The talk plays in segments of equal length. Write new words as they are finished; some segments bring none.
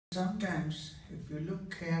Sometimes, if you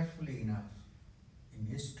look carefully enough in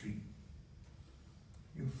history,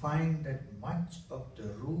 you find that much of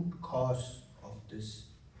the root cause of this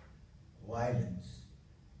violence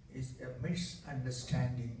is a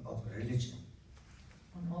misunderstanding of religion.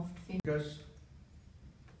 Und oft Because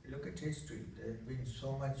look at history, there has been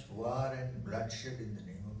so much war and bloodshed in the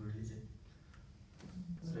name of religion.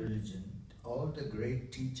 Religion, all the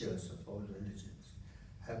great teachers of all religions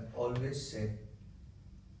have always said,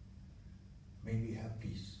 may we have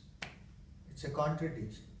peace. It's a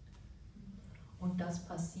contradiction. Und das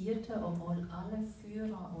passierte, obwohl alle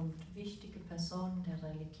Führer und wichtige Personen der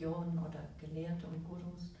Religion oder Gelehrte und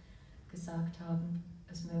Gurus gesagt haben,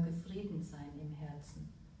 es möge Frieden sein im Herzen.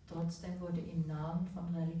 Trotzdem wurde im Namen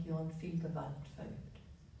von Religion viel Gewalt verübt.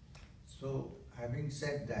 So, having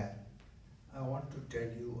said that, I want to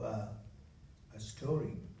tell you a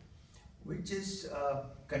story which is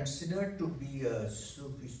considered to be a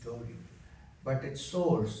Sufi story, but its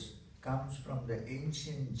source comes from the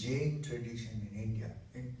ancient Jain tradition in India.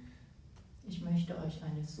 Ich möchte euch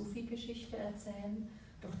eine Sufi-Geschichte erzählen,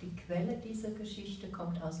 doch die Quelle dieser Geschichte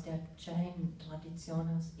kommt aus der Jain-Tradition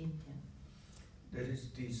aus Indien. There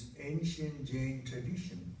is this ancient Jain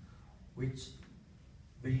tradition which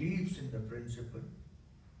believes in the principle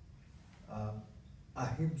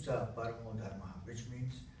ahimsa paramo dharma, which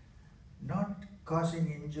means not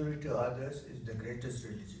causing injury to others is the greatest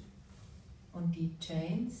religion. Und die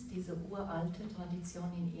Jains, diese uralte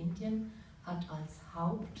Tradition in Indien, hat als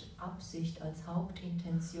Hauptabsicht, als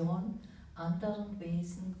Hauptintention, anderen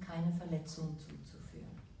Wesen keine Verletzung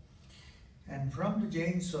zuzuführen. And from the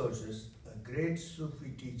Jain sources, a great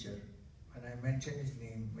Sufi teacher, when I mention his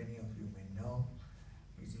name, many of you may know,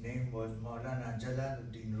 his name was Maulana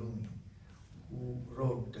Jalaluddin Rumi, who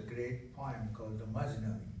wrote the great poem called the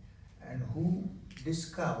Majnavi, and who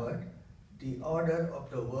discovered the order of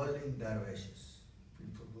the whirling dervishes,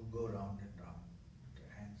 people who go round and round with their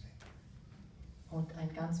hands like. Und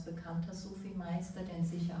ein ganz bekannter Sufi-Meister, den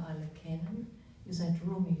sicher alle kennen, you said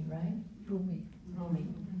Rumi, right? Rumi. Rumi.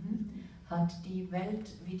 Hat die Welt,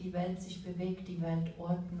 wie die Welt sich bewegt, die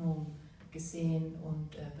Weltordnung gesehen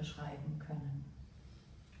und beschreiben können.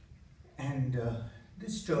 And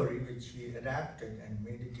this story, which he adapted and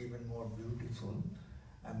made it even more beautiful,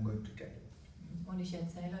 I'm going to tell you. Und ich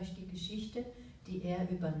erzähle euch die Geschichte, die er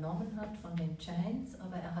übernommen hat von den Jains,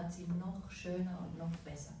 aber er hat sie noch schöner und noch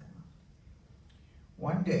besser gemacht.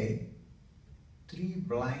 One day, three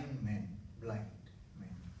blind men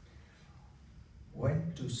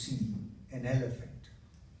went to see an elephant.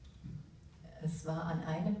 Es war an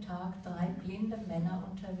einem Tag 3 blinde Männer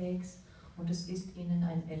unterwegs und es ist ihnen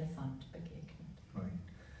ein Elefant begegnet. Right.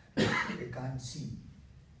 They can't see,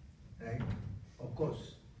 right? Of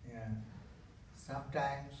course, yeah.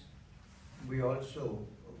 Sometimes we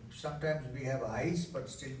have eyes, but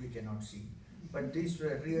still we cannot see. But these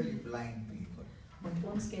were really blind people. Und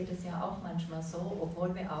uns geht es ja auch manchmal so,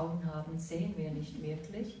 obwohl wir Augen haben, sehen wir nicht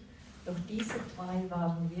wirklich. Doch diese 3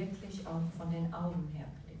 waren wirklich auch von den Augen her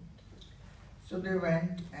blind. So they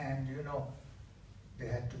went and,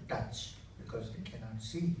 they had to touch because they cannot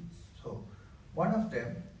see. So one of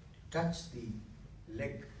them touched the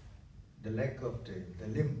leg of the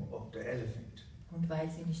limb of the elephant. Und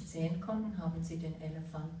weil sie nicht sehen konnten, haben sie den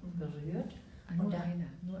Elefanten berührt. Nur einer.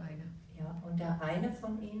 Ja, und der eine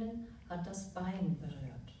von ihnen hat das Bein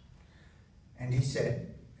berührt. And he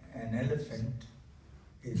said, an elephant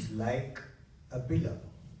is like a pillar.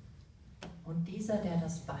 Und dieser, der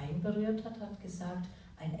das Bein berührt hat, hat gesagt,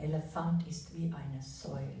 ein Elefant ist wie eine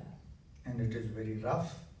Säule. And it is very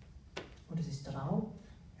rough. Und es ist rau.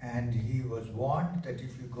 And he was warned that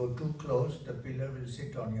if you go too close, the pillar will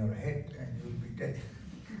sit on your head and you will be dead.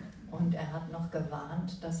 Und er hat noch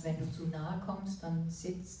gewarnt, dass wenn du zu nahe kommst, dann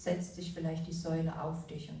setzt sich vielleicht die Säule auf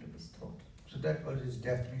dich und du bist tot. So that was his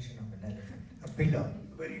definition of an elephant, a pillar,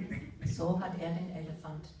 very big pillar. So hat er den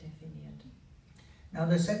Elefant definiert. Now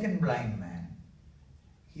the second blind man,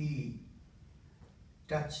 he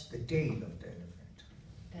touched the tail of the elephant.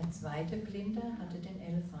 Der zweite Blinde hatte den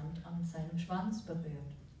Elefant an seinem Schwanz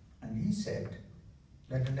berührt. And he said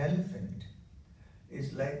that an elephant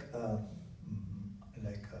is like a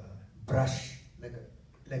brush,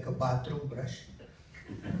 like a bathroom brush,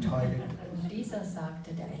 a toilet. Und dieser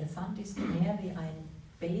sagte, der Elefant ist mehr wie ein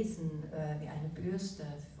Besen, wie eine Bürste,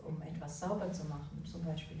 um etwas sauber zu machen, zum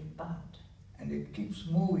Beispiel im Bad. And it keeps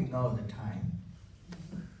moving all the time.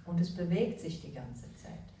 Und es bewegt sich die ganze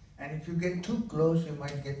Zeit. And if you get too close, you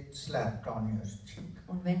might get slapped on your cheek.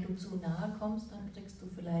 Und wenn du zu nahe kommst, dann kriegst du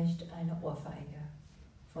vielleicht eine Ohrfeige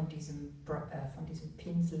von diesem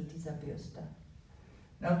Pinsel, dieser Bürste.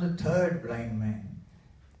 Now the third blind man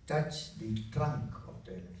touch the trunk of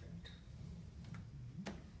the elephant.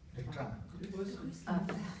 The trunk. Ah,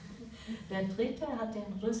 der dritte hat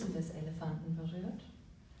den Rüssel des Elefanten berührt.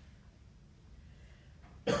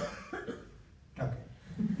 Okay.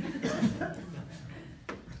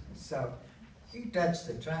 So he touched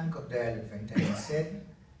the trunk of the elephant and he said,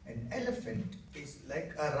 an elephant is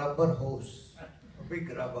like a rubber hose, a big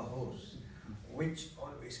rubber hose, which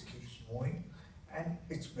always keeps moving, and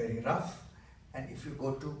it's very rough, and if you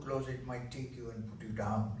go too close it might take you and put you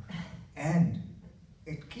down, and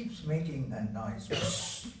it keeps making a noise,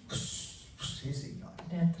 hissing noise.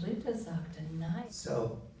 Der dritte sagte nein.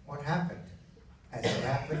 So what happened? As it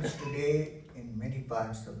happens today in many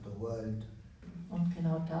parts of the world, Und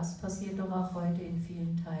genau das passiert doch auch heute in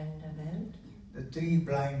vielen Teilen der Welt. the three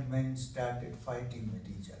blind men started fighting with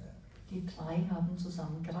each other, Die drei haben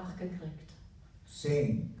zusammen Krach gekriegt,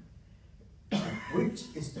 saying,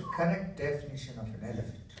 which is the correct definition of an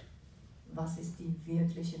elephant? was ist die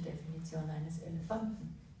wirkliche Definition eines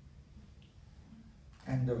Elefanten?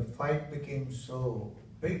 And the fight became so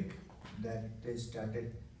big that they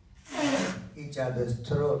started each other's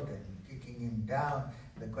throat and kicking him down.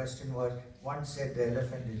 The question was, one said the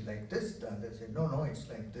elephant is like this, the other said, no, no, it's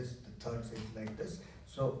like this, the third said it's like this.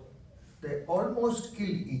 So they almost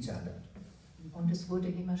killed each other. Und es wurde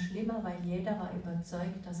immer schlimmer, weil jeder war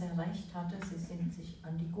überzeugt, dass er recht hatte. Sie sind sich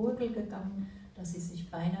an die Gurgel gegangen, dass sie sich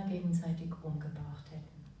beinahe gegenseitig umgebracht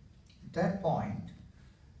hätten. At that point,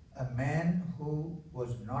 a man who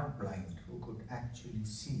was not blind, who could actually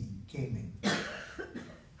see, came in.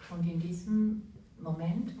 Und in diesem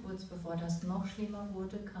Moment, kurz bevor das noch schlimmer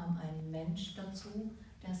wurde, kam ein Mensch dazu,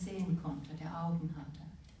 der sehen konnte, der Augen hatte.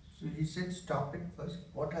 So he said, stop it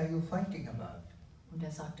first, what are you fighting about? Und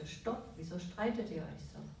er sagte, stopp, wieso streitet ihr euch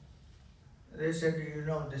so? They said, you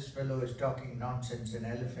know, this fellow is talking nonsense, an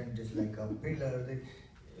elephant is like a pillar.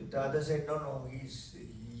 The other said, no, no,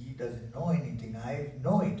 he doesn't know anything. I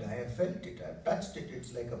know it, I have felt it, I have touched it,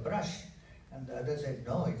 it's like a brush. And the other said,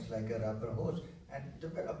 no, it's like a rubber hose. And they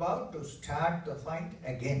were about to start the fight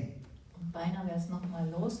again. Und beinahe wäre es nochmal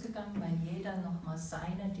losgegangen, weil jeder nochmal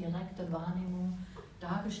seine direkte Wahrnehmung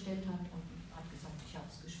dargestellt hat und hat gesagt, ich habe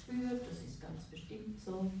es gespürt, das ist ganz bestimmt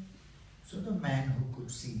so. So the man who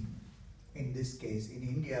could see, in this case, in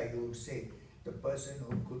India you would say, the person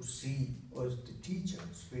who could see was the teacher,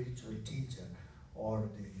 spiritual teacher, or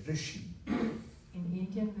the rishi. In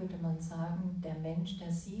Indien würde man sagen, der Mensch,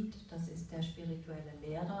 der sieht, das ist der spirituelle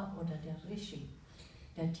Lehrer oder der Rishi,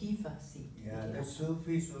 der tiefer sieht. Yeah, the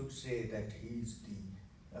Sufis would say that he's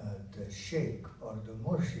the sheikh or the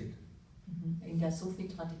murshid. In der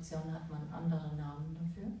Sufi-Tradition hat man andere Namen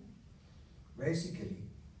dafür. Basically,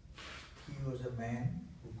 he was a man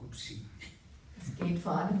who could see. Es geht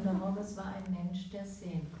vor allem darum, es war ein Mensch, der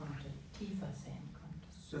sehen konnte, tiefer sehen konnte.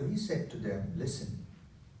 So he said to them, listen,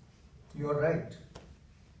 you're right.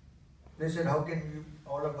 They said, how can you,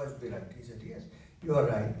 all of us be right? He said, yes, you're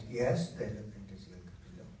right. Yes, the elephant is like a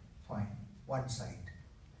pillow. Fine, one side.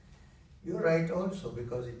 You're right also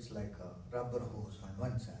because it's like a rubber hose on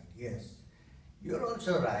one side. Yes. You're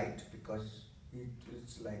also right because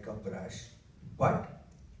it's like a brush. But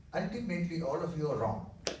ultimately all of you are wrong.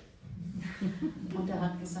 Und er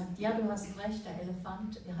hat gesagt, ja, du hast recht, der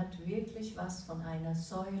Elefant, er hat wirklich was von einer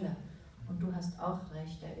Säule. Und du hast auch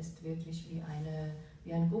recht, er ist wirklich wie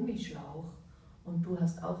ein Gummischlauch. Und du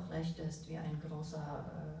hast auch recht, er ist wie ein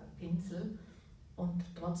großer Pinsel. Und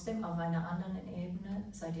trotzdem auf einer anderen Ebene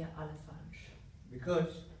seid ihr alle falsch.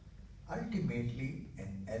 Because ultimately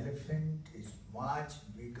an elephant is much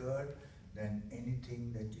bigger than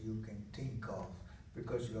anything that you can think of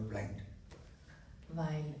because you're blind.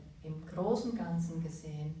 Weil im Großen und Ganzen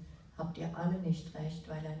gesehen habt ihr alle nicht recht,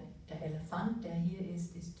 weil der Elefant, der hier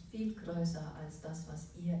ist viel größer als das, was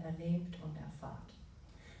ihr erlebt und erfahrt.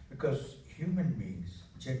 Because human beings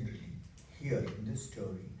generally, here in this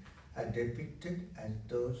story, are depicted as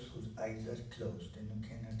those whose eyes are closed and you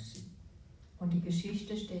cannot see. Und die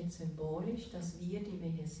Geschichte steht symbolisch, dass wir, die wir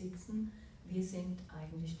hier sitzen, wir sind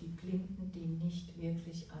eigentlich die Blinden, die nicht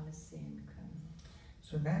wirklich alles sehen können.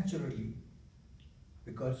 So naturally,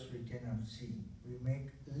 because we cannot see, we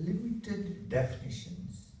make limited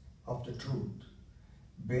definitions of the truth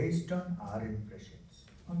based on our impressions.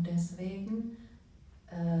 Und deswegen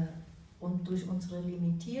und durch unsere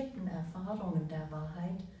limitierten Erfahrungen der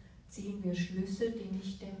Wahrheit ziehen wir Schlüsse, die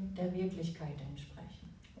nicht der Wirklichkeit entsprechen.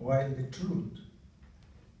 While the truth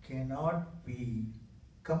cannot be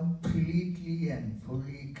completely and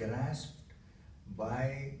fully grasped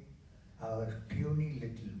by our puny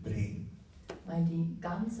little brain. Weil die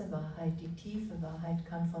ganze Wahrheit, die tiefe Wahrheit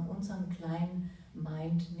kann von unserem kleinen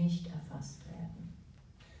Mind nicht erfasst werden.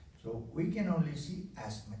 So we can only see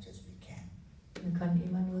as much as we can. Wir können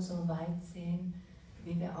immer nur so weit sehen,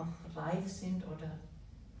 wie wir auch reif sind oder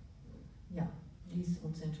ja, wie es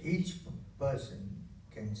uns entspricht. Each person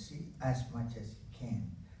can see as much as he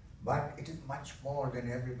can, but it is much more than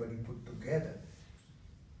everybody put together.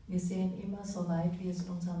 Wir sehen immer so weit, wie es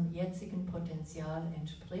unserem jetzigen Potenzial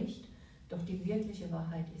entspricht, doch die wirkliche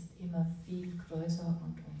Wahrheit ist immer viel größer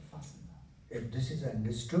und umfassender. If this is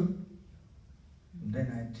understood, then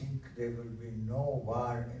I think there will be no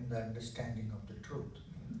war in the understanding of the truth.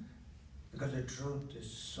 Because the truth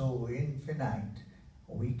is so infinite,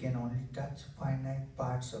 we can only touch finite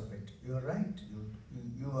parts of it. You're right,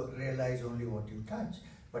 you realize only what you touch,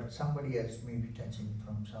 but somebody else may be touching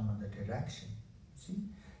from some other direction. See?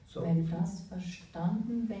 So Wenn das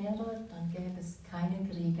verstanden wäre, dann gäbe es keine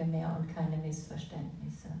Kriege mehr und keine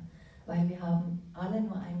Missverständnisse, weil wir haben alle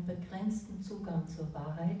nur einen begrenzten Zugang zur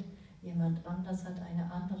Wahrheit, jemand anders hat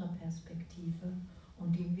eine andere Perspektive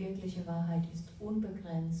und die wirkliche Wahrheit ist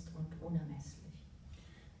unbegrenzt und unermesslich.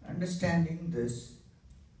 understanding this,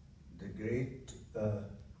 the great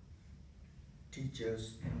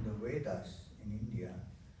teachers in the Vedas in India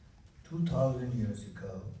 2000 years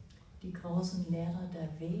ago, Die großen Lehrer der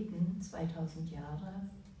Veden 2000 Jahre,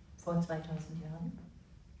 vor 2000 Jahren,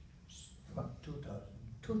 2000,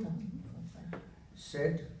 2000,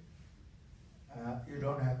 said, you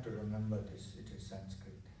don't have to remember this, it is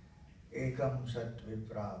Sanskrit. Ekam sat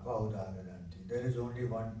vipra bahudha vedanti. There is only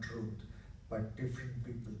one truth, but different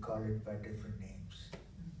people call it by different names.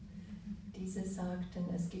 Diese sagten,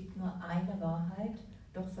 es gibt nur eine Wahrheit,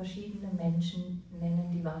 doch verschiedene Menschen nennen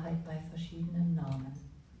die Wahrheit bei verschiedenen Namen.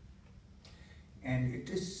 And it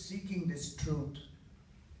is seeking this truth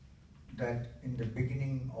that in the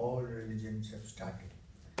beginning all religions have started.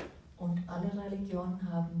 Und alle Religionen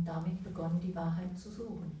haben damit begonnen, die Wahrheit zu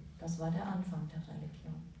suchen. Das war der Anfang der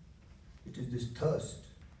Religion. It is this thirst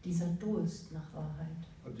Dieser Durst nach Wahrheit.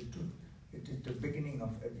 for the truth. It is the beginning of,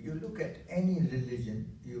 if you look at any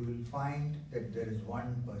religion, you will find that there is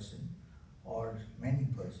one person or many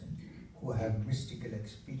persons who have mystical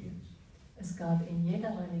experience. Es gab in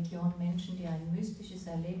jeder Religion Menschen, die ein mystisches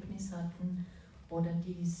Erlebnis hatten oder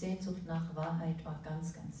die Sehnsucht nach Wahrheit war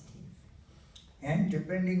ganz, ganz tief. And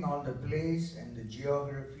depending on the place and the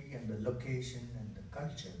geography and the location and the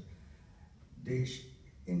culture, they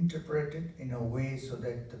interpret it in a way so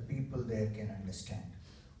that the people there can understand.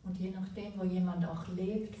 Und je nachdem, wo jemand auch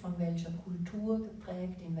lebt, von welcher Kultur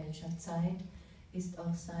geprägt, in welcher Zeit, ist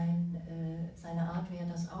auch seine Art, wie er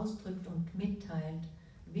das ausdrückt und mitteilt,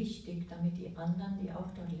 wichtig, damit die anderen, die auch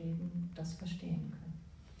dort leben, das verstehen können.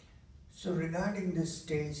 So regarding this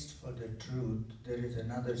taste for the truth, there is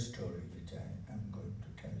another story which I am going to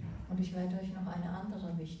tell you. Und ich werde euch noch eine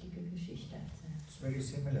andere wichtige Geschichte erzählen. It's very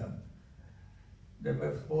similar. There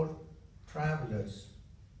were 4 travelers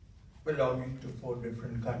belonging to 4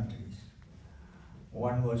 different countries.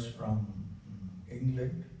 One was from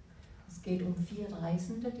England, Es geht um 4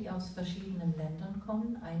 Reisende, die aus verschiedenen Ländern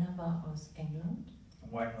kommen. Einer war aus England,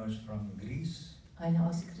 one was from Greece, einer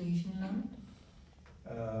aus Griechenland,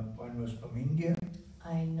 one was from India,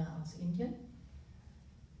 einer aus Indien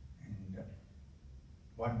and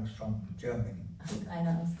one was from Germany. und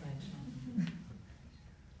einer aus Deutschland.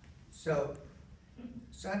 So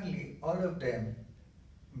suddenly all of them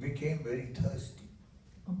became very thirsty.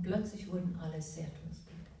 Und plötzlich wurden alle sehr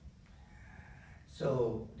durstig.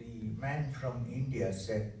 So the man from India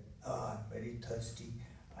said, I'm very thirsty,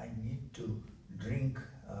 I need to drink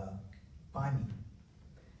pani.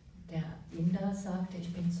 Der Inder sagte,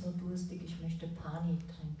 ich bin so durstig, ich möchte Pani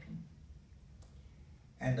trinken.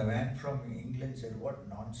 And the man from England said, what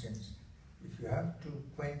nonsense. If you have to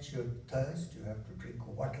quench your thirst, you have to drink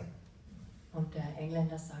water. Und der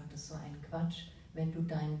Engländer sagte, so ein Quatsch, wenn du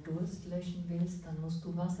deinen Durst löschen willst, dann musst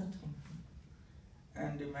du Wasser trinken.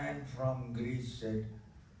 And the man from Greece said,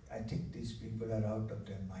 I think these people are out of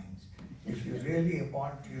their minds. If you really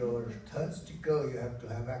want your thirst to go, you have to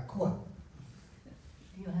have aqua.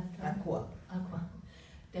 You have to Aqua. Aqua.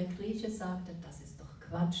 Der Grieche sagte, das ist doch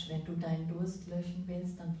Quatsch, wenn du deinen Durst löschen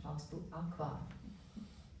willst, dann brauchst du Aqua.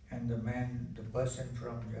 And the man, the person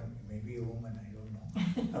from Germany, maybe a woman, I don't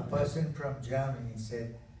know, a person from Germany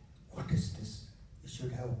said, what is this? You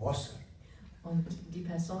should have Wasser. Und die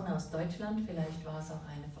Person aus Deutschland, vielleicht war es auch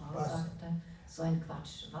eine Frau, Wasser. sagte, so ein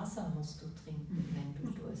Quatsch, Wasser musst du trinken, wenn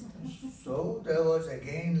du Durst hast. So there was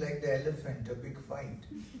again, like the elephant, a big fight.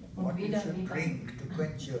 What you wieder should wie beim- drink to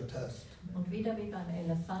quench your thirst. Und wieder wie beim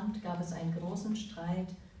Elefant gab es einen großen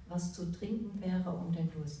Streit, was zu trinken wäre, um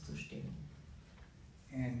den Durst zu stillen.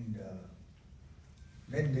 And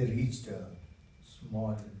then they reached a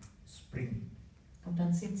small spring. Und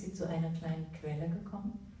dann sind sie zu einer kleinen Quelle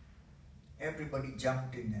gekommen. Everybody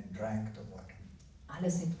jumped in and drank the water. Alle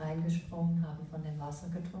sind reingesprungen, haben von dem Wasser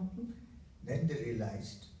getrunken. Then they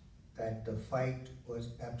realized that the fight was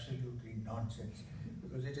absolutely nonsense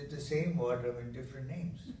because it is the same water with different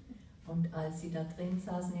names. Und als sie da drin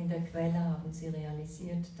saßen in der Quelle, haben sie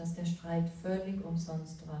realisiert, dass der Streit völlig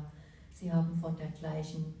umsonst war. Sie haben von der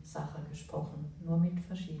gleichen Sache gesprochen, nur mit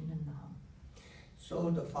verschiedenen Namen.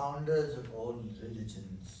 So the founders of all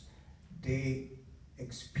religions, they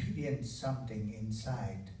experienced something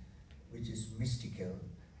inside which is mystical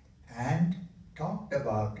and talked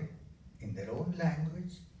about it in their own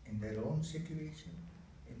language, in their own situation,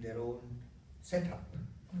 in their own setup.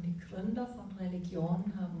 Und die Gründer von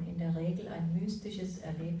Religionen haben in der Regel ein mystisches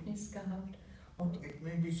Erlebnis gehabt. Und it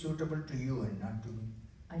may be suitable to you and not to me.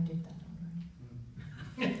 I did that already.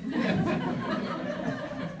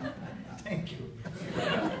 Thank you.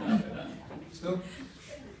 So,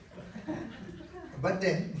 but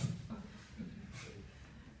then,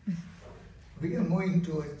 we are moving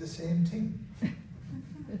towards the same thing.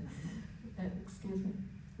 Excuse me.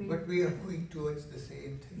 But we are moving towards the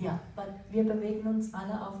same thing. Ja, wir bewegen uns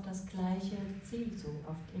alle auf das gleiche Ziel zu,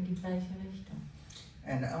 in die gleiche Richtung.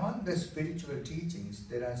 And among the spiritual teachings,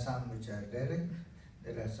 there are some which are direct,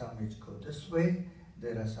 there are some which go this way,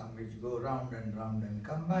 there are some which go round and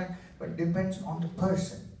come back, but depends on the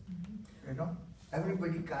person. You know,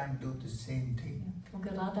 everybody can't do the same thing. Ja. Und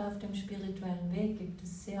gerade auf dem spirituellen Weg gibt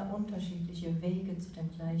es sehr unterschiedliche Wege zu dem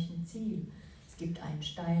gleichen Ziel. Es gibt einen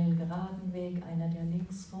steilen, geraden Weg, einer der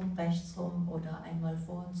links rum, rechts rum oder einmal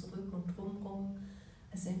vor und zurück und drumrum.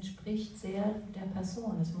 Es entspricht sehr der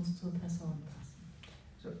Person, es muss zur Person passen.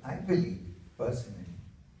 So I believe, personally,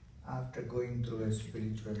 after going through a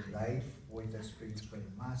spiritual life with a spiritual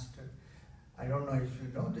master, I don't know if you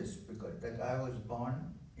know this, because that I was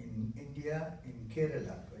born in India, in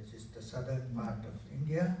Kerala, which is the southern part of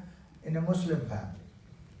India, in a Muslim family.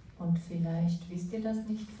 Und vielleicht wisst ihr das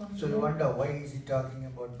nicht von So mir. you wonder, why is he talking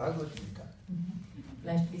about Bhagavad Gita?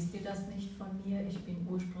 Vielleicht wisst ihr das nicht von mir. Ich bin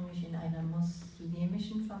ursprünglich in einer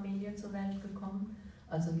muslimischen Familie zur Welt gekommen.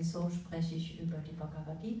 Also wieso spreche ich über die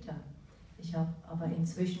Bhagavad Gita? Ich habe aber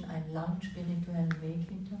inzwischen einen langen spirituellen Weg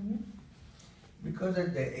hinter mir. Because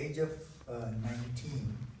at the age of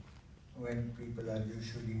 19, when people are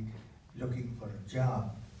usually looking for a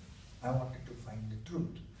job, I wanted to find the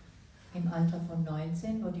truth. Im Alter von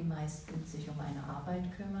 19, wo die meisten sich um eine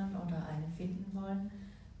Arbeit kümmern oder eine finden wollen,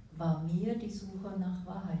 war mir die Suche nach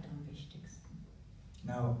Wahrheit am wichtigsten.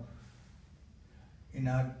 Now, in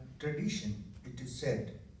our tradition, it is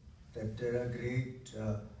said that there are great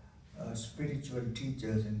spiritual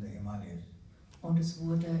teachers in the Himalayas. Und es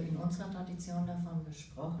wurde in unserer Tradition davon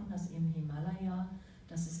gesprochen, dass im Himalaya,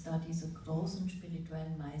 dass es da diese großen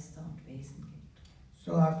spirituellen Meister und Wesen gibt.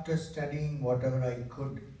 So after studying whatever I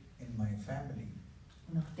could in my family,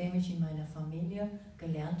 Und nachdem ich in meiner Familie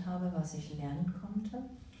gelernt habe, was ich lernen konnte,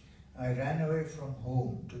 I ran away from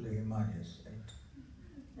home to the Himalayas.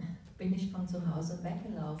 bin ich von zu Hause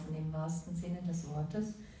weggelaufen, im wahrsten Sinne des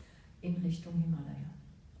Wortes, in Richtung Himalaya.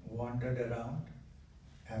 Wandered around,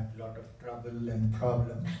 had a lot of trouble and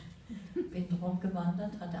problems. Bin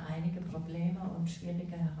rumgewandert, hatte einige Probleme und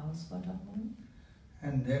schwierige Herausforderungen.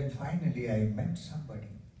 And then finally I met somebody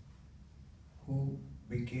who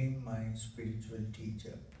became my spiritual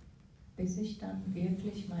teacher. Bis ich dann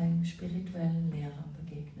wirklich meinem spirituellen Lehrer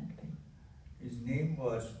begegnet bin. His name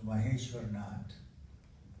was Maheshwarnath.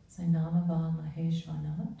 Sein Name war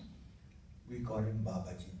Maheshwarnath. We call him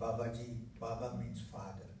Babaji. Babaji, Baba means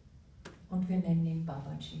father. Und wir nennen ihn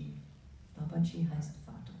Babaji. Babaji heißt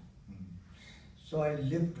Vater. So I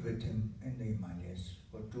lived with him in the Himalayas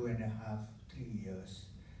for 2.5, 3 years,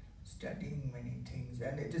 studying many things.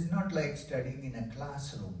 And it is not like studying in a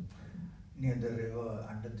classroom, near the river,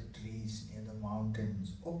 under the trees, near the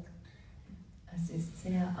mountains, open. Es ist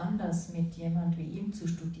sehr anders, mit jemand wie ihm zu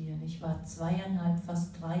studieren. Ich war 2,5,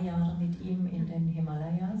 fast 3 Jahre mit ihm in den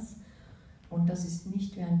Himalayas. Und das ist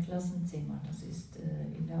nicht wie ein Klassenzimmer. Das ist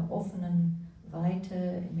in der offenen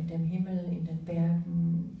Weite, mit dem Himmel, in den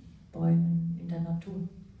Bergen, Bäumen, in der Natur.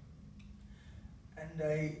 And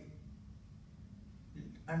I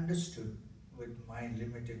understood with my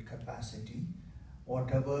limited capacity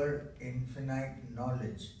whatever infinite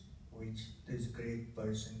knowledge which this great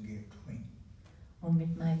person gave to me. Und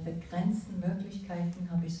mit meinen begrenzten Möglichkeiten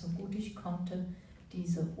habe ich so gut ich konnte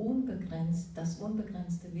das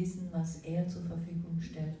unbegrenzte Wissen, was er zur Verfügung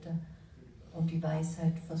stellte, und die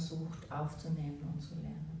Weisheit versucht aufzunehmen und zu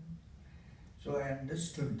lernen. So I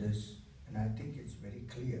understood this, and I think it's very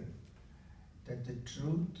clear that the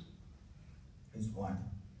truth is one,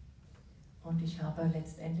 Und ich habe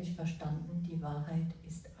letztendlich verstanden, die Wahrheit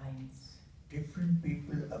ist eins. Different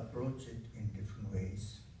people approach it in different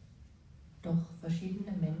ways. Doch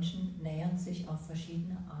verschiedene Menschen nähern sich auf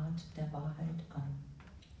verschiedene Art der Wahrheit an.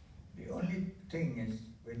 The only thing is,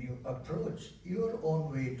 when you approach your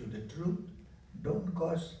own way to the truth, don't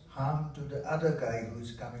cause harm to the other guy who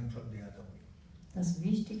is coming from the other way. Das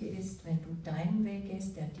Wichtige ist, wenn du deinen Weg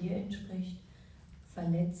gehst, der dir entspricht,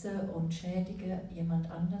 verletze und schädige jemand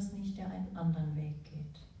anders nicht, der einen anderen Weg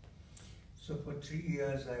geht. So for 3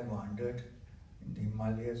 years I wandered in the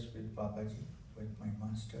Himalayas with Babaji, with my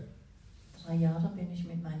master. 3 Jahre bin ich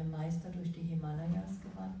mit meinem Meister durch die Himalayas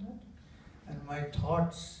gewandert. And my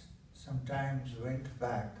thoughts sometimes went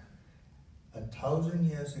back 1,000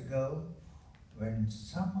 years ago when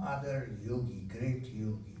some other yogi, great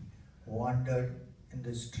yogi, wandered in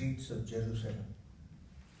the streets of Jerusalem.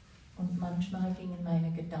 Und manchmal gingen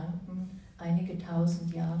meine Gedanken einige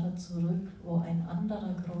tausend Jahre zurück, wo ein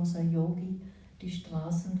anderer großer Yogi die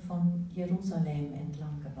Straßen von Jerusalem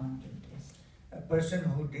entlang gewandelt ist. A person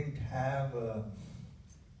who didn't have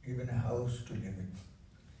even a house to live in.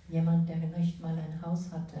 Jemand, der nicht mal ein Haus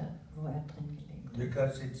hatte, wo er drin gelebt hat.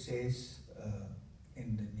 Because it says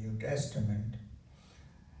in the New Testament,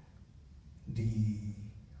 the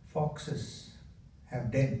foxes have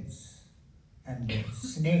dens and the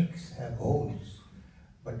snakes have holes,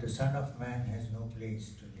 but the Son of Man has no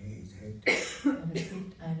place to lay his head. Und es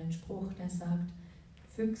gibt einen Spruch, der sagt,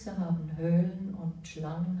 Füchse haben Höhlen und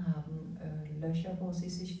Schlangen haben Löcher, wo sie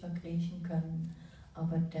sich verkriechen können,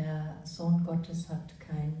 aber der Sohn Gottes hat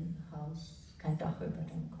kein Haus, kein Dach über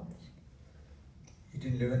dem Kopf. He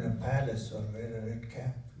didn't live in a palace or wear a red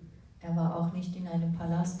cap. Er war auch nicht in einem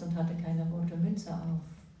Palast und hatte keine rote Mütze auf.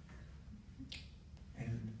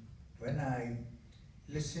 And when I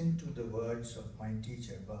listened to the words of my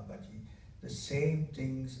teacher Babaji, the same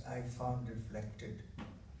things I found reflected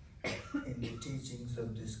in the teachings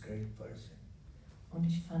of this great person. Und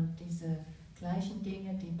ich fand diese gleichen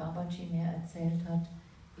Dinge, die Babaji mir erzählt hat,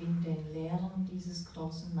 in den Lehren dieses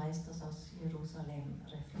großen Meisters aus Jerusalem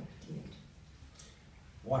reflektiert.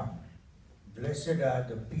 1. Blessed are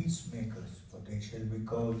the peacemakers, for they shall be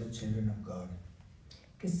called the children of God.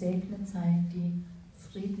 Gesegnet seien die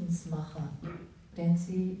Friedensmacher, denn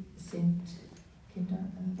sie sind Kinder.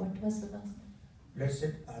 What was the last?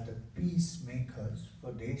 Blessed are the peacemakers,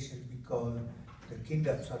 for they shall be called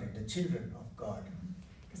the children of God.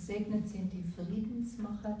 Gesegnet sind die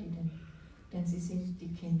Friedensmacher, denn sie sind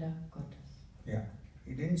die Kinder Gottes. Yeah,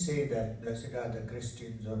 he didn't say that blessed are the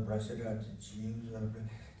Christians or blessed are the Jews or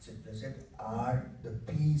blessed are the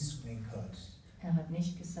peacemakers. Er hat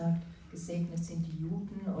nicht gesagt, gesegnet sind die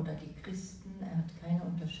Juden oder die Christen. Er hat keine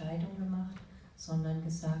Unterscheidung gemacht, sondern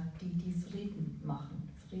gesagt, die Frieden machen,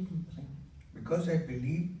 Frieden bringen. Because I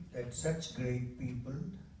believe that such great people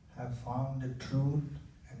have found the truth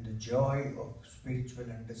and the joy of spiritual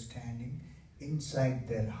understanding inside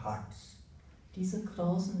their hearts. Diese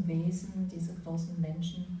großen Wesen, diese großen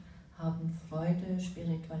Menschen haben Freude,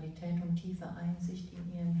 Spiritualität und tiefe Einsicht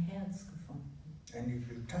in ihrem Herz gefunden. And if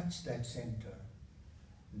you touch that center,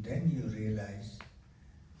 then you realize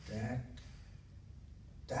that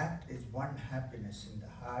that is one happiness in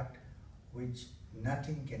the heart which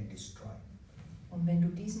nothing can destroy. Und wenn du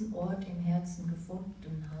diesen Ort im Herzen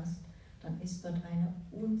gefunden hast, dann ist dort eine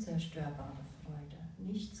unzerstörbare Freude.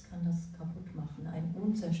 Nichts kann das kaputt machen, ein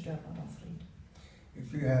unzerstörbarer Friede.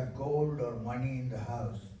 If you have gold or money in the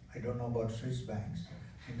house, I don't know about Swiss banks,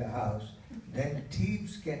 in the house, then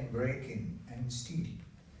thieves can break in and steal.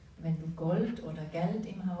 Wenn du Gold oder Geld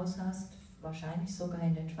im Haus hast, wahrscheinlich sogar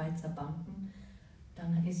in den Schweizer Banken,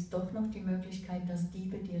 dann ist doch noch die Möglichkeit, dass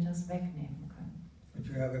Diebe dir das wegnehmen können. If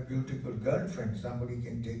you have a beautiful girlfriend, somebody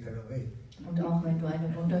can take her away. Und auch wenn du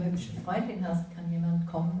eine wunderhübsche Freundin hast, kann jemand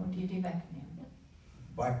kommen und dir die wegnehmen.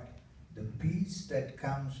 But the peace that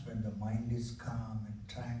comes when the mind is calm and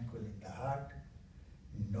tranquil in the heart,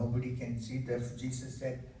 nobody can see. Therefore Jesus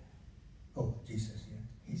said,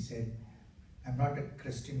 he said, I'm not a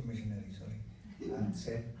Christian missionary, sorry, and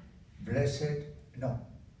said,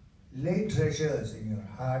 lay treasures in your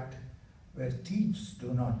heart where thieves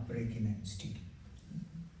do not break in and steal.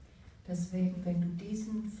 Deswegen, wenn du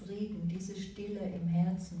diesen Frieden, diese Stille im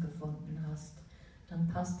Herzen gefunden hast, dann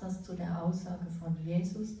passt das zu der Aussage von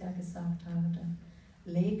Jesus, der gesagt hatte,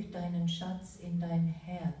 leg deinen Schatz in dein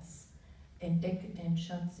Herz, entdecke den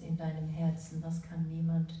Schatz in deinem Herzen, das kann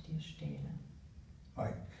niemand dir stehlen.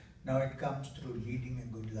 Right. Now it comes through leading a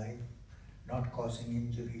good life, not causing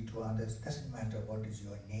injury to others. Doesn't matter what is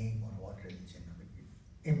your name or what religion,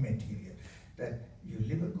 immaterial. That you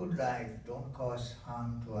live a good life, don't cause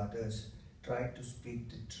harm to others, try to speak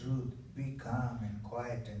the truth, be calm and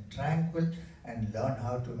quiet and tranquil, and learn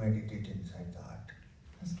how to meditate inside the heart.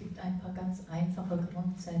 Es gibt ein paar ganz einfache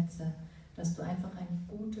Grundsätze, dass du einfach ein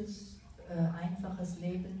gutes, einfaches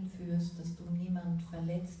Leben führst, dass du niemand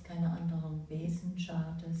verletzt, keine anderen Wesen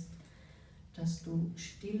schadest, dass du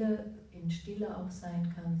in Stille auch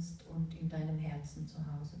sein kannst und in deinem Herzen zu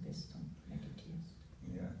Hause bist und meditierst.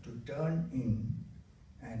 Yeah, to turn in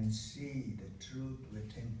and see the truth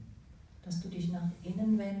within. Dass du dich nach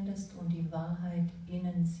innen wendest und die Wahrheit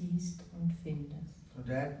innen siehst und findest. For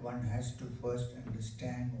that one has to first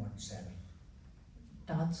understand oneself.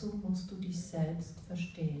 Dazu musst du dich selbst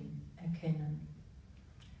verstehen, erkennen.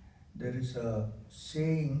 There is a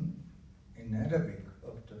saying in Arabic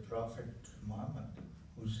of the Prophet Muhammad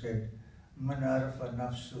who said, Man arafa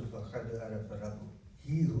nafsu faqad arafa rabbu.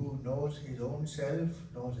 He who knows his own self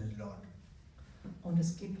knows his Lord. Und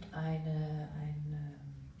es gibt ein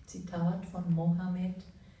Zitat von Mohammed,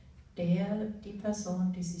 die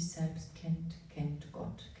Person, die sich selbst kennt, kennt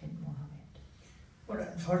Gott, kennt Mohammed. But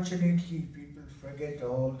unfortunately, people forget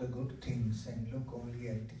all the good things and look only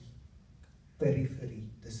at the periphery,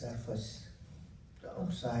 the surface, the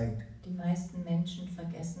outside. Die meisten Menschen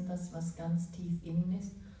vergessen das, was ganz tief innen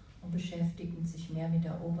ist und beschäftigen sich mehr mit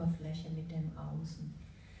der Oberfläche, mit dem Außen.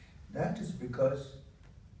 That is because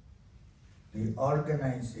the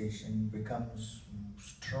organization becomes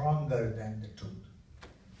stronger than the truth.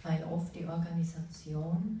 Weil oft die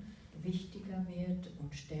Organisation wichtiger wird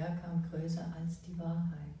und stärker und größer als die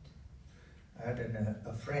Wahrheit. I had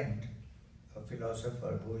a friend, a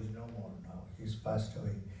philosopher who is no more now, he's passed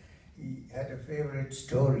away. He had a favorite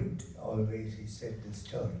story, always he said this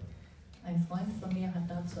story. Ein Freund von mir hat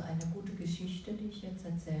dazu eine gute Geschichte, die ich jetzt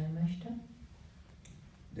erzählen möchte.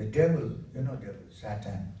 The devil, you know devil,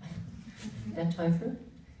 Satan. Der Teufel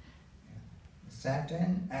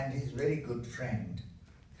Satan and his very good friend,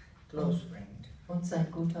 close friend, und sein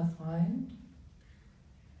guter Freund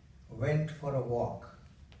went for a walk.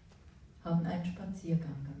 haben einen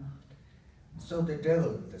Spaziergang gemacht. So the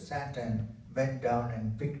devil, the Satan, bent down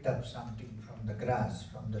and picked up something from the grass,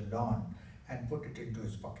 from the lawn, and put it into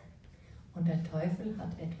his pocket. Und der Teufel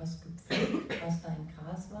hat etwas gepflückt, was da im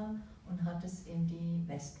Gras war, und hat es in die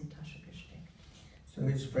Westentasche gesteckt. So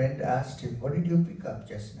his friend asked him, what did you pick up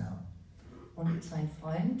just now? Und sein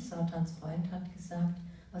Freund, Satans Freund, hat gesagt,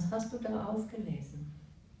 was hast du da aufgelesen?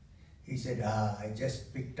 He said, I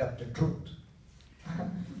just picked up the truth.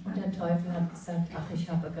 Und der Teufel hat gesagt, ach, ich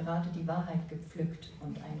habe gerade die Wahrheit gepflückt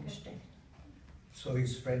und eingesteckt. So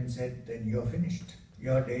his friend said, then you're finished.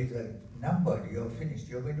 Your days are numbered, you're finished,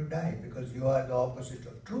 you're going to die because you are the opposite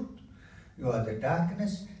of truth. You are the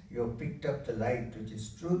darkness, you picked up the light which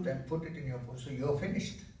is truth and put it in your pocket, so you're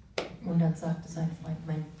finished. Und dann sagte sein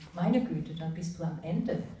Freund, meine Güte, dann bist du am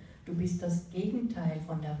Ende. Du bist das Gegenteil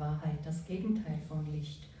von der Wahrheit, das Gegenteil von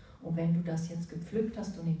Licht. Und wenn du das jetzt gepflückt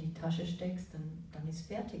hast und in die Tasche steckst, dann ist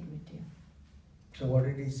fertig mit dir. So what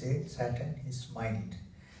did he say? Satan, he smiled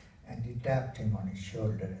and he tapped him on his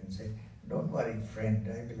shoulder and said, don't worry friend,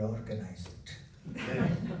 I will organize it.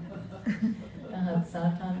 Dann hat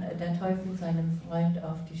Satan, der Teufel, seinem Freund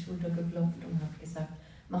auf die Schulter geklopft und hat gesagt,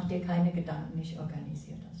 mach dir keine Gedanken, ich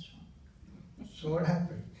organisiere das schon. So what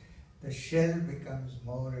happened? The shell becomes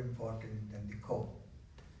more important than the core.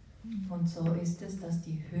 Und so ist es, dass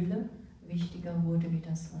die Hülle wichtiger wurde wie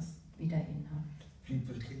das, was wie der Inhalt.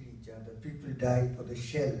 People kill each other, people die for the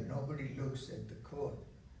shell, nobody looks at the core.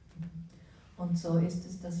 Und so ist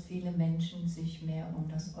es, dass viele Menschen sich mehr um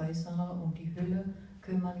das Äußere, um die Hülle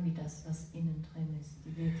kümmern, wie das, was innen drin ist,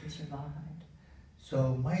 die wirkliche Wahrheit.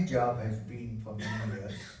 So my job has been for many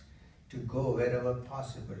years to go wherever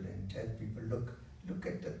possible and tell people, look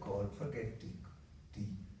at the core, forget the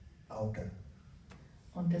outer.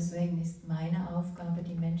 Und deswegen ist meine Aufgabe,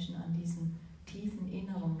 die Menschen an diesen tiefen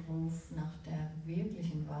inneren Ruf nach der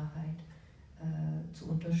wirklichen Wahrheit zu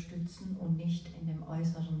unterstützen und nicht in dem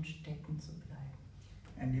Äußeren stecken zu bleiben.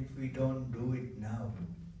 And if we don't do it now,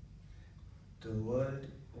 the world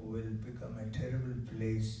will become a terrible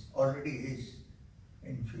place, already is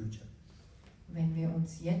in future. Wenn wir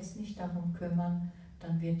uns jetzt nicht darum kümmern,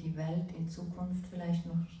 dann wird die Welt in Zukunft vielleicht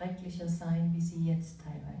noch schrecklicher sein, wie sie jetzt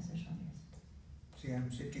teilweise schon ist. See,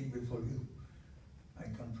 I'm sitting before you. I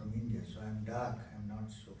come from India, so I'm dark, I'm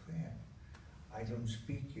not so fair. I don't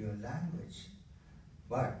speak your language,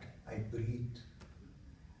 but I breathe,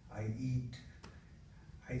 I eat,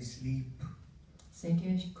 I sleep. Seht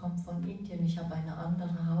ihr, ich komme von Indien, ich habe eine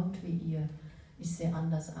andere Haut wie ihr, ich sehe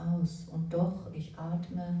anders aus und doch, ich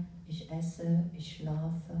atme, ich esse, ich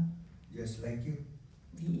schlafe. Just like you.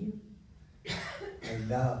 Wie ihr? I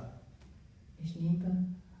love, Ich liebe,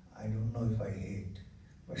 I don't know if I hate,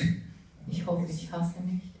 but Ich hoffe, ich hasse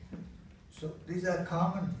nicht. so these are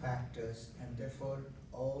common factors, and therefore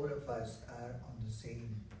all of us are on the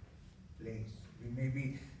same place. We may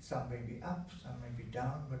be, some may be up, some may be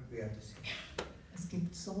down, but we are the same. Es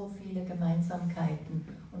gibt so viele Gemeinsamkeiten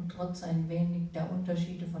und trotz ein wenig der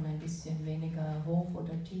Unterschiede von ein bisschen weniger hoch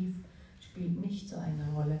oder tief spielt nicht so eine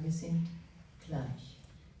Rolle. Wir sind gleich.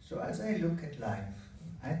 So as I look at life,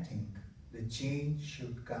 I think the change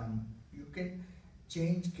should come.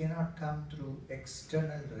 Change cannot come through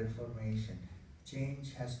external reformation.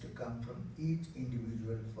 Change has to come from each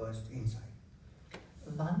individual first inside.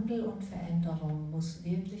 Wandel und Veränderung muss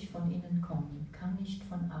wirklich von innen kommen, kann nicht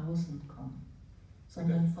von außen kommen,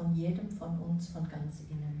 sondern von jedem von uns von ganz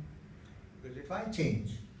innen. Because if I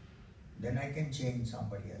change, then I can change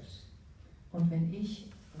somebody else. Und wenn ich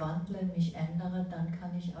wandle, mich ändere, dann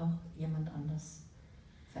kann ich auch jemand anders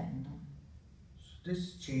verändern. So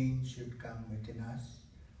this change should come within us.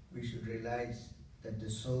 We should realize that the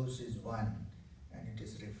source is one, and it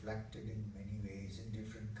is reflected in many ways, in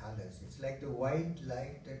different colors. It's like the white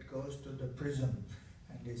light that goes to the prism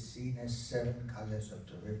and is seen as 7 colors of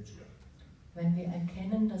the virtue. Wenn wir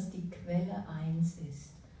erkennen, dass die Quelle eins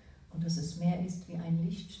ist und dass es mehr ist wie ein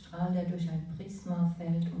Lichtstrahl, der durch ein Prisma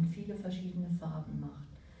fällt und viele verschiedene Farben macht.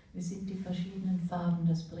 Wir sind die verschiedenen Farben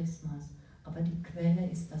des Prismas, aber die Quelle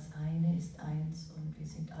ist das eine, ist eins und wir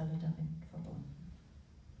sind alle darin verbunden.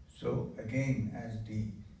 So again, as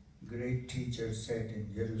the great teacher said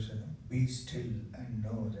in Jerusalem, be still and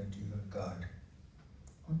know that you are God.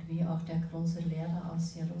 Und wie auch der große Lehrer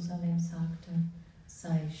aus Jerusalem sagte,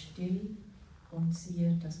 sei still und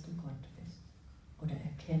siehe, dass du Gott bist. Oder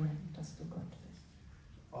erkenne, dass du Gott bist.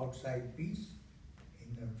 Outside peace,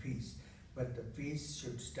 inner peace. But the peace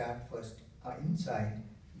should start first inside,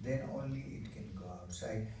 then only it can go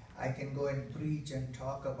outside. I can go and preach and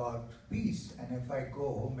talk about peace, and if I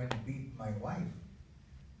go home and beat my wife,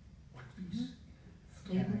 what peace?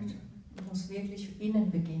 Frieden muss wirklich innen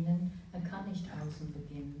beginnen, er kann nicht außen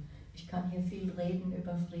beginnen. Ich kann hier viel reden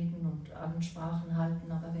über Frieden und Ansprachen halten,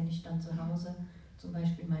 aber wenn ich dann zu Hause zum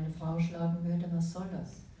Beispiel meine Frau schlagen würde, was soll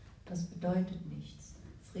das? Das bedeutet nichts.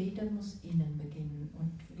 Friede muss innen beginnen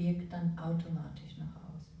und wirkt dann automatisch nach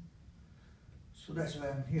außen. So that's why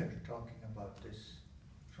I'm here talking about this,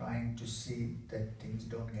 trying to see that things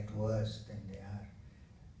don't get worse than they are.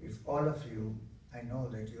 If all of you, I know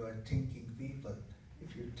that you are thinking people,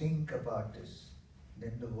 if you think about this,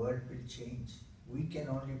 then the world will change. We can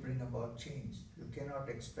only bring about change. You cannot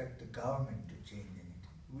expect the government to change anything.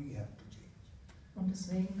 We have to change. Und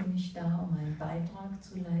deswegen bin ich da, um einen Beitrag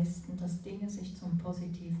zu leisten, dass Dinge sich zum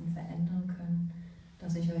Positiven verändern können,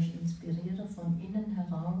 dass ich euch inspiriere, von innen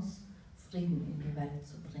heraus Frieden in die Welt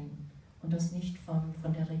zu bringen. Und das nicht von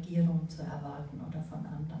der Regierung zu erwarten oder von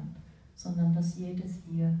anderen, sondern dass jedes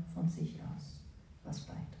hier von sich aus was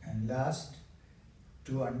beiträgt. And last,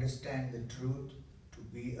 to understand the truth, to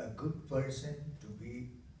be a good person, to be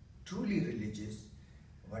truly religious,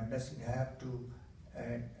 one doesn't have to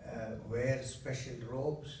wear special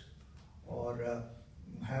robes or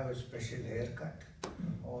have a special haircut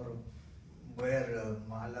or wear a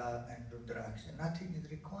mala and rudraksha. Nothing is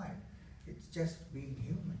required. It's just being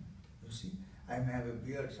human. You see, I may have a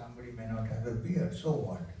beard, somebody may not have a beard. So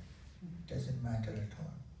what? It doesn't matter at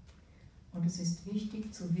all. Und es ist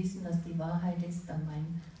wichtig zu wissen, dass die Wahrheit ist, dann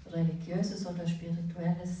mein religiöses oder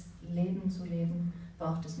spirituelles Leben zu leben,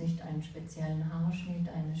 braucht es nicht einen speziellen Haarschnitt,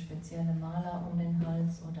 eine spezielle Maler um den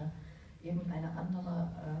Hals oder irgendeine andere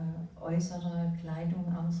äußere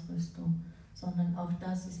Kleidung, Ausrüstung, sondern auch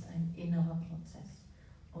das ist ein innerer Prozess.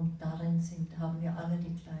 Und darin haben wir alle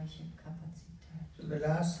die gleiche Kapazität. So the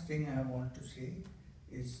last thing I want to say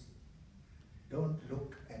is, don't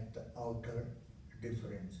look at the outer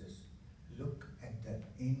differences. Look at the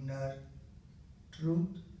inner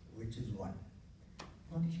truth, which is one.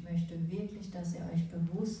 Und ich möchte wirklich, dass ihr euch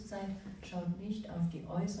bewusst seid, schaut nicht auf die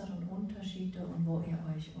äußeren Unterschiede und wo ihr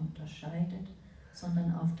euch unterscheidet,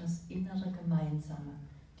 sondern auf das innere Gemeinsame.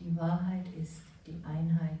 Die Wahrheit ist die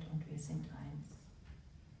Einheit und wir sind eins.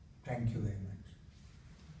 Thank you very much.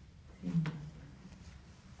 Vielen Dank.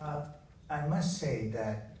 I must say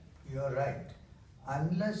that you're right.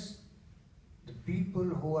 Unless the people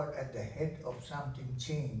who are at the head of something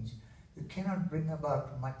change, you cannot bring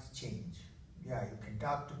about much change. Yeah, you can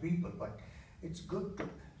talk to people, but it's good to,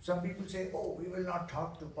 some people say, oh, we will not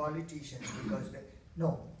talk to politicians because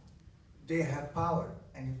they have power,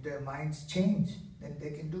 and if their minds change, then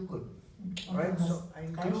they can do good. Right? So I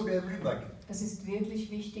include everybody. Es ist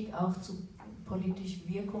wirklich wichtig, auch zu politisch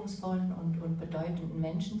wirkungsvollen und bedeutenden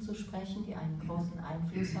Menschen zu sprechen, die einen großen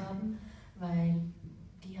Einfluss haben, weil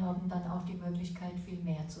die haben dann auch die Möglichkeit, viel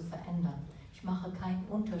mehr zu verändern. Ich mache keinen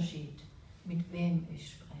Unterschied, mit wem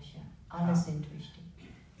ich spreche. Alle sind wichtig.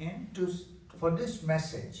 And for this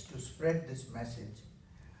message, to spread this message,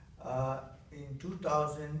 in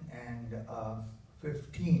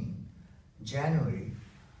 2015, January,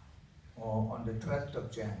 or on the 12th of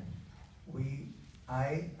Jan,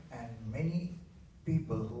 I and many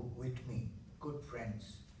people who with me, good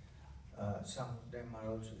friends, some of them are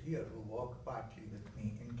also here who walked partly with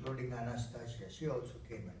me, including Anastasia. She also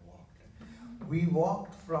came and walked. We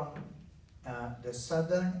walked from the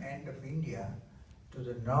southern end of India to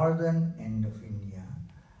the northern end of India,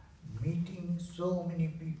 meeting so many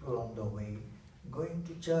people on the way, going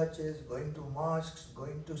to churches, going to mosques,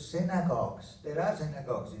 going to synagogues. There are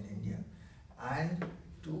synagogues in India, and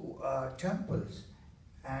to temples.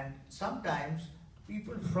 And sometimes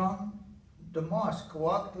people from the mosque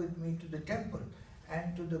walked with me to the temple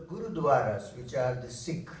and to the Gurudwaras, which are the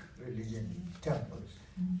Sikh religion temples.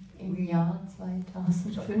 Im Jahr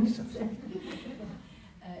 2015,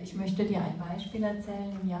 ich möchte dir ein Beispiel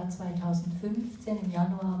erzählen, im Jahr 2015, im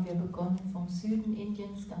Januar haben wir begonnen vom Süden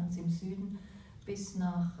Indiens, ganz im Süden, bis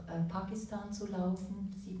nach Pakistan zu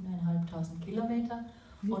laufen, 7.500 Kilometer.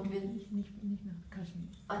 Und wir nicht nach Kaschmir.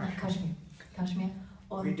 Nach Kaschmir.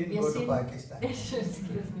 Und we didn't wir go sind, to Pakistan.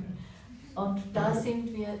 Und da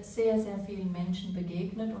sind wir sehr, sehr vielen Menschen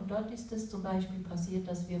begegnet. Und dort ist es zum Beispiel passiert,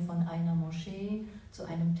 dass wir von einer Moschee zu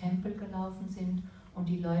einem Tempel gelaufen sind. Und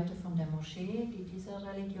die Leute von der Moschee, die dieser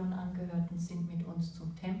Religion angehörten, sind mit uns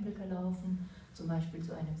zum Tempel gelaufen, zum Beispiel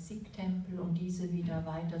zu einem Sikh-Tempel und diese wieder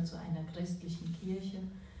weiter zu einer christlichen Kirche.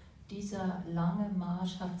 Dieser lange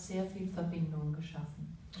Marsch hat sehr viel Verbindung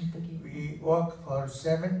geschaffen und Begegnung. We walked for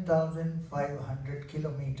 7,500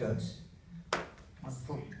 kilometers on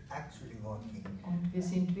foot, actually walking. Und wir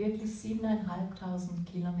sind wirklich 7.500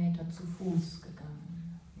 Kilometer zu Fuß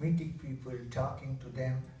gegangen. Meeting people, talking to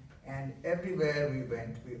them, and everywhere we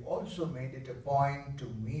went, we also made it a point to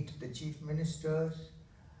meet the chief ministers,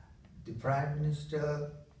 the prime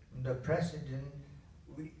minister, the president.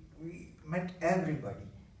 We met everybody,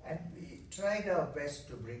 and we tried our best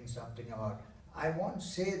to bring something about. I won't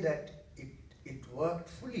say that it worked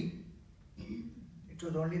fully. It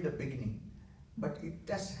was only the beginning, but it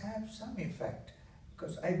does have some effect,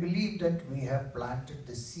 because I believe that we have planted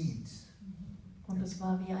the seeds. Und es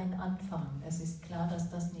war wie ein Anfang. Es ist klar, dass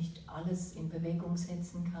das nicht alles in Bewegung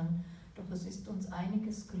setzen kann, doch es ist uns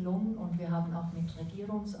einiges gelungen und wir haben auch mit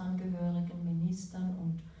Regierungsangehörigen, Ministern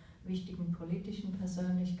und wichtigen politischen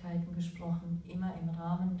Persönlichkeiten gesprochen, immer im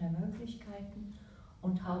Rahmen der Möglichkeiten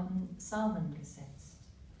und haben Samen gesetzt.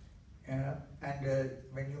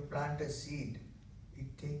 When you plant a seed,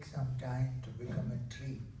 it takes some time to become a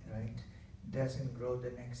tree, right? It doesn't grow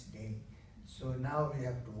the next day. So now we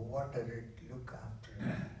have to water it, look after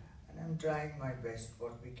it, and I'm trying my best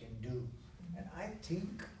what we can do. And I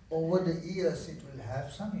think over the years it will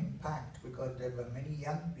have some impact because there were many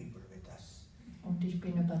young people with us. Und ich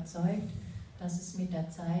bin überzeugt, dass es mit der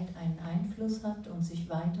Zeit einen Einfluss hat und sich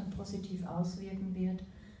weiter positiv auswirken wird.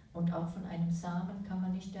 Und auch von einem Samen kann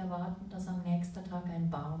man nicht erwarten, dass am nächsten Tag ein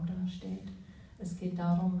Baum dasteht. Es geht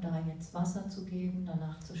darum, da jetzt Wasser zu geben,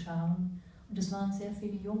 danach zu schauen. Und es waren sehr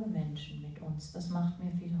viele junge Menschen mit uns. Das macht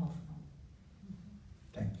mir viel Hoffnung.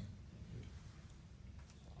 Thank you.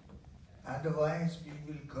 Otherwise, we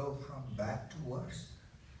will go from bad to worse.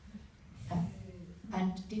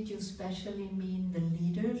 And did you specially mean the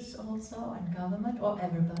leaders also and government, or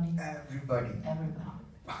everybody? Everybody. Everybody.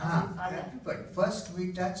 Everybody. First,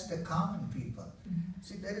 we touch the common people.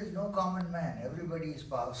 See, there is no common man. Everybody is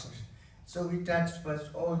powerful. So we touched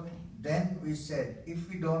first all. Then we said, if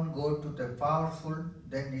we don't go to the powerful,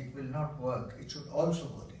 then it will not work. It should also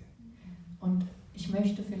go there. Und ich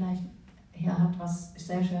möchte vielleicht, er hat was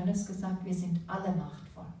sehr Schönes gesagt, wir sind alle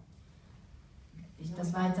machtvoll.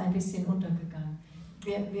 Das war jetzt ein bisschen untergegangen.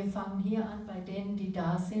 Wir fangen hier an bei denen, die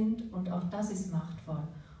da sind, und auch das ist machtvoll.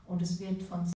 Und es wird von